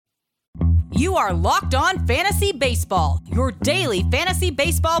You are Locked On Fantasy Baseball, your daily fantasy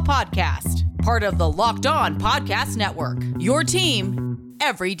baseball podcast. Part of the Locked On Podcast Network, your team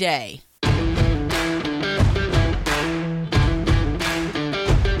every day.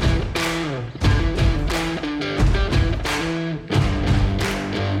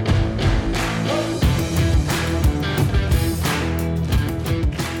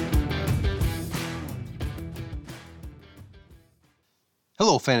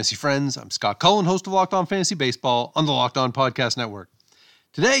 Hello, fantasy friends. I'm Scott Cullen, host of Locked On Fantasy Baseball on the Locked On Podcast Network.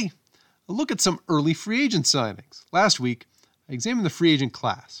 Today, a look at some early free agent signings. Last week, I examined the free agent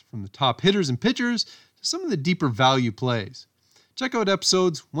class, from the top hitters and pitchers to some of the deeper value plays. Check out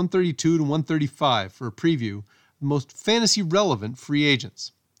episodes 132 to 135 for a preview of the most fantasy-relevant free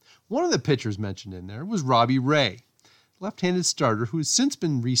agents. One of the pitchers mentioned in there was Robbie Ray, left-handed starter who has since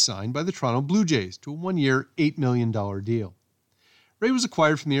been re-signed by the Toronto Blue Jays to a one-year, $8 million deal. Ray was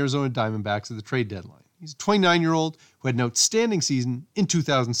acquired from the Arizona Diamondbacks at the trade deadline. He's a 29-year-old who had an outstanding season in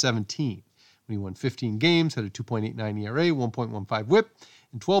 2017 when he won 15 games, had a 2.89 ERA, 1.15 WHIP,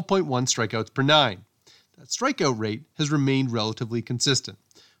 and 12.1 strikeouts per nine. That strikeout rate has remained relatively consistent,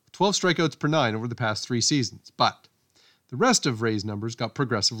 with 12 strikeouts per nine over the past 3 seasons. But the rest of Ray's numbers got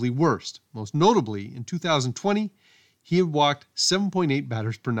progressively worse. Most notably, in 2020, he had walked 7.8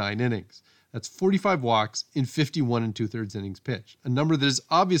 batters per 9 innings. That's 45 walks in 51 2/3 innings pitched, a number that is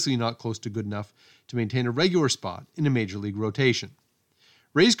obviously not close to good enough to maintain a regular spot in a major league rotation.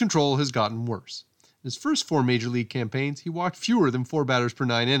 Ray's control has gotten worse. In his first 4 major league campaigns, he walked fewer than 4 batters per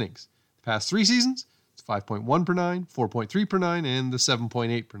 9 innings. The past 3 seasons, it's 5.1 per 9, 4.3 per 9, and the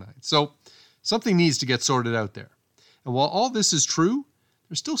 7.8 per 9. So something needs to get sorted out there. And while all this is true,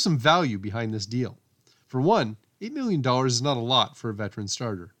 there's still some value behind this deal. For one, $8 million is not a lot for a veteran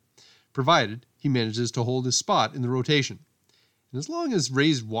starter, provided he manages to hold his spot in the rotation. And as long as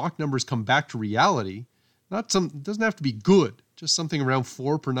Ray's walk numbers come back to reality, it doesn't have to be good, just something around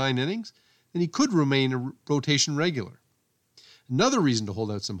 4 per 9 innings, then he could remain a rotation regular. Another reason to hold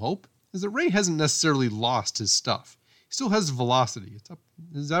out some hope is that Ray hasn't necessarily lost his stuff. He still has velocity. It's up.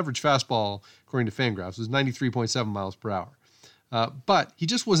 His average fastball, according to Fangraphs, was 93.7 miles per hour. But he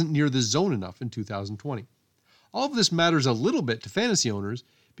just wasn't near the zone enough in 2020. All of this matters a little bit to fantasy owners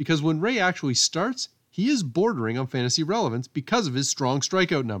because when Ray actually starts, he is bordering on fantasy relevance because of his strong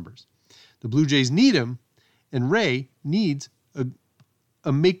strikeout numbers. The Blue Jays need him, and Ray needs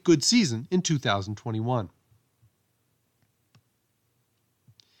a make-good season in 2021.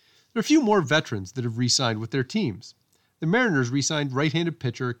 There are a few more veterans that have re-signed with their teams. The Mariners re-signed right-handed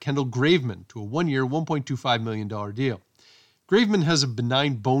pitcher Kendall Graveman to a one-year, $1.25 million deal. Graveman has a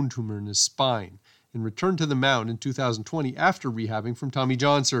benign bone tumor in his spine and returned to the mound in 2020 after rehabbing from Tommy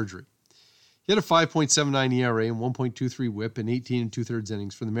John surgery. He had a 5.79 ERA and 1.23 WHIP in 18 2/3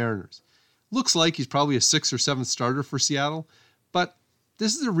 innings for the Mariners. Looks like he's probably a 6th or 7th starter for Seattle, but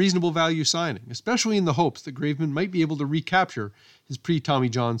this is a reasonable value signing, especially in the hopes that Graveman might be able to recapture his pre-Tommy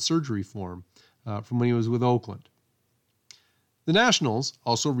John surgery form from when he was with Oakland. The Nationals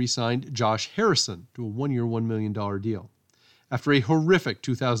also re-signed Josh Harrison to a one-year, $1 million deal. After a horrific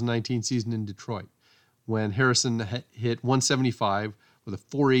 2019 season in Detroit, when Harrison hit 175 with a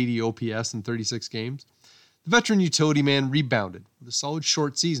 480 OPS in 36 games, the veteran utility man rebounded with a solid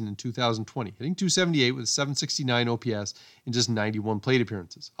short season in 2020, hitting 278 with a 769 OPS in just 91 plate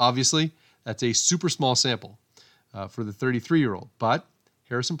appearances. Obviously, that's a super small sample for the 33-year-old, but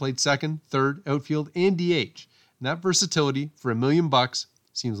Harrison played second, third, outfield, and DH, and that versatility for $1 million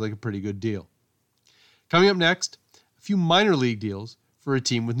seems like a pretty good deal. Coming up next, a few minor league deals for a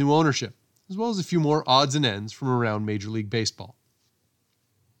team with new ownership, as well as a few more odds and ends from around Major League Baseball.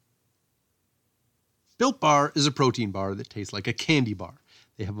 Built Bar is a protein bar that tastes like a candy bar.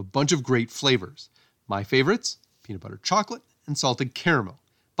 They have a bunch of great flavors. My favorites, peanut butter chocolate and salted caramel.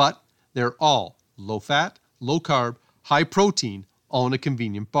 But they're all low fat, low carb, high protein, all in a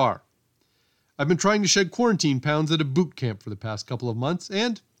convenient bar. I've been trying to shed quarantine pounds at a boot camp for the past couple of months,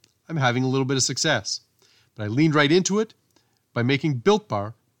 and I'm having a little bit of success. But I leaned right into it by making Built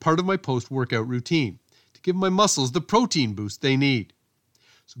Bar part of my post-workout routine to give my muscles the protein boost they need.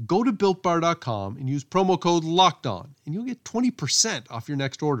 So go to BuiltBar.com and use promo code LOCKEDON, and you'll get 20% off your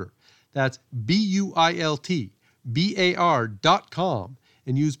next order. That's BUILTBAR.com,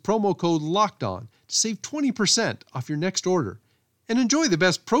 and use promo code LOCKEDON to save 20% off your next order and enjoy the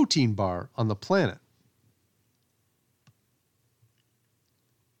best protein bar on the planet.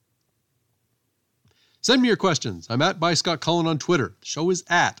 Send me your questions. I'm at by Scott Cullen on Twitter. The show is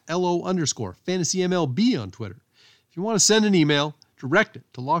at LO_FantasyMLB on Twitter. If you want to send an email, direct it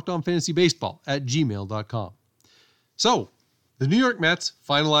to LockedOnFantasyBaseball@gmail.com. So, The New York Mets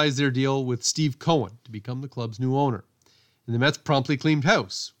finalized their deal with Steve Cohen to become the club's new owner, and the Mets promptly cleaned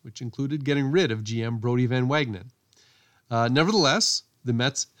house, which included getting rid of GM Brodie Van Wagenen. Nevertheless, the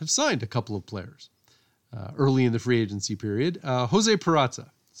Mets have signed a couple of players. Early in the free agency period, Jose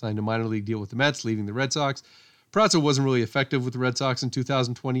Peraza signed a minor league deal with the Mets, leaving the Red Sox. Peraza wasn't really effective with the Red Sox in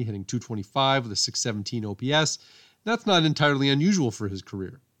 2020, hitting .225 with a .617 OPS. That's not entirely unusual for his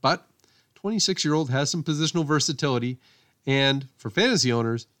career, but 26-year-old has some positional versatility, and for fantasy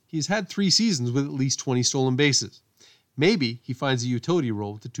owners, he's had 3 seasons with at least 20 stolen bases. Maybe he finds a utility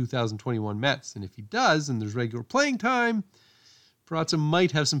role with the 2021 Mets, and if he does, and there's regular playing time, Peraza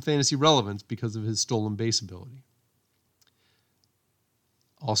might have some fantasy relevance because of his stolen base ability.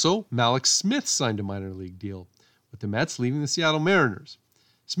 Also, Mallex Smith signed a minor league deal with the Mets, leaving the Seattle Mariners.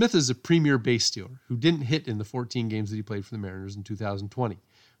 Smith is a premier base stealer who didn't hit in the 14 games that he played for the Mariners in 2020.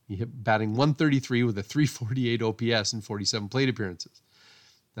 He hit batting .133 with a .348 OPS in 47 plate appearances.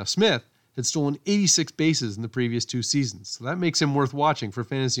 Now, Smith had stolen 86 bases in the previous 2 seasons, so that makes him worth watching for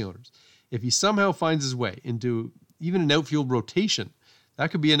fantasy owners. If he somehow finds his way into even an outfield rotation,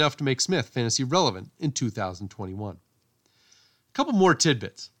 that could be enough to make Smith fantasy relevant in 2021. A couple more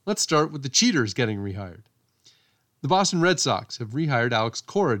tidbits. Let's start with the Cheaters getting rehired. The Boston Red Sox have rehired Alex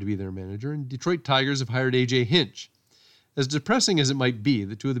Cora to be their manager, and Detroit Tigers have hired A.J. Hinch. As depressing as it might be,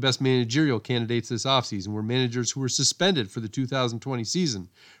 the 2 of the best managerial candidates this offseason were managers who were suspended for the 2020 season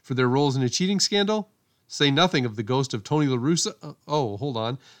for their roles in a cheating scandal. Say nothing of the ghost of Tony La Russa. Hold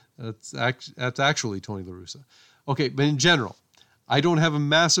on. That's actually Tony La Russa. Okay, but in general, I don't have a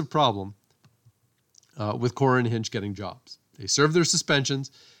massive problem with Cora and Hinch getting jobs. They served their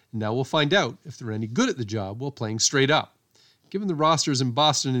suspensions, and now we'll find out if they're any good at the job while playing straight up. Given the rosters in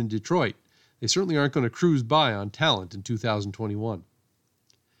Boston and Detroit, they certainly aren't going to cruise by on talent in 2021.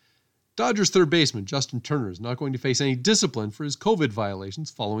 Dodgers third baseman Justin Turner is not going to face any discipline for his COVID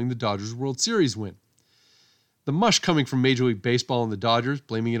violations following the Dodgers World Series win. The mush coming from Major League Baseball and the Dodgers,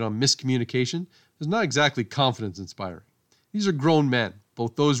 blaming it on miscommunication, is not exactly confidence-inspiring. These are grown men,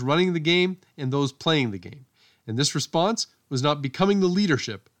 both those running the game and those playing the game, and this response was not becoming the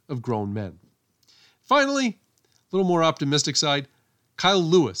leadership of grown men. Finally, a little more optimistic side, Kyle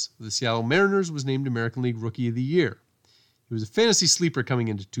Lewis of the Seattle Mariners was named American League Rookie of the Year. He was a fantasy sleeper coming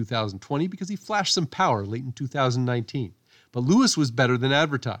into 2020 because he flashed some power late in 2019. But Lewis was better than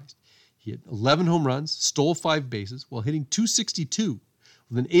advertised. He hit 11 home runs, stole 5 bases, while hitting .262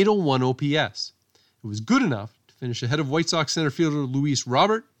 with an .801 OPS. It was good enough to finish ahead of White Sox center fielder Luis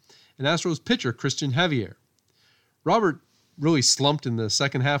Robert and Astros pitcher Christian Javier. Robert really slumped in the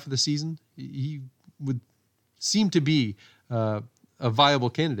second half of the season. He would seem to be a viable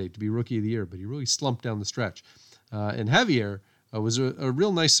candidate to be Rookie of the Year, but he really slumped down the stretch. And Javier was a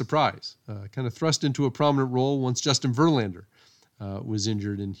real nice surprise, kind of thrust into a prominent role once Justin Verlander was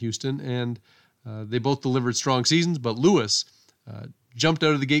injured in Houston, and they both delivered strong seasons, but Lewis jumped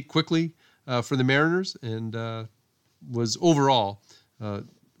out of the gate quickly for the Mariners and was overall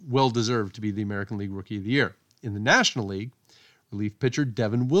well-deserved to be the American League Rookie of the Year. In the National League, relief pitcher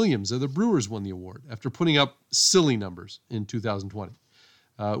Devin Williams of the Brewers won the award after putting up silly numbers in 2020.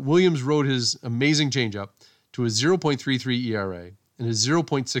 Williams rode his amazing changeup to a 0.33 ERA and a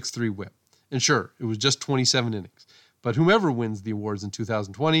 0.63 whip. And sure, it was just 27 innings. But whomever wins the awards in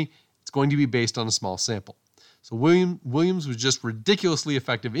 2020, it's going to be based on a small sample. So Williams was just ridiculously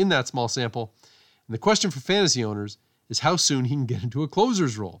effective in that small sample. And the question for fantasy owners is how soon he can get into a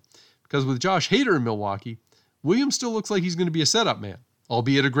closer's role. Because with Josh Hader in Milwaukee, Williams still looks like he's going to be a setup man,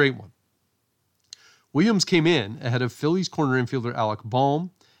 albeit a great one. Williams came in ahead of Phillies corner infielder Alec Bohm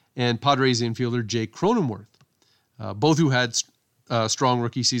and Padres infielder Jake Cronenworth, both who had strong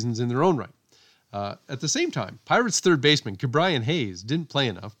rookie seasons in their own right. At the same time, Pirates third baseman Ke'Bryan Hayes didn't play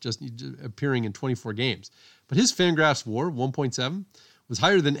enough, just appearing in 24 games. But his Fangraphs WAR, 1.7, was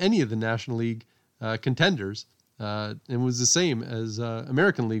higher than any of the National League contenders and was the same as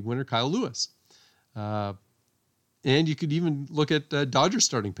American League winner Kyle Lewis. And you could even look at Dodgers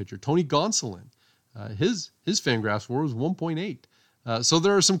starting pitcher Tony Gonsolin. His Fangraphs WAR was 1.8. So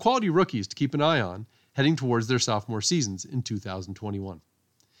there are some quality rookies to keep an eye on heading towards their sophomore seasons in 2021.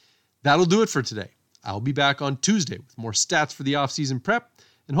 That'll do it for today. I'll be back on Tuesday with more stats for the offseason prep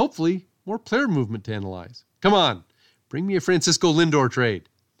and hopefully more player movement to analyze. Come on, bring me a Francisco Lindor trade.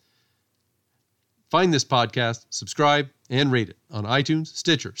 Find this podcast, subscribe, and rate it on iTunes,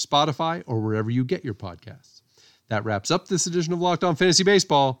 Stitcher, Spotify, or wherever you get your podcasts. That wraps up this edition of Locked On Fantasy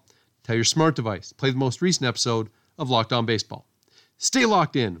Baseball. Tell your smart device, play the most recent episode of Locked On Baseball. Stay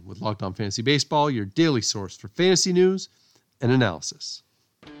locked in with Locked On Fantasy Baseball, your daily source for fantasy news and analysis.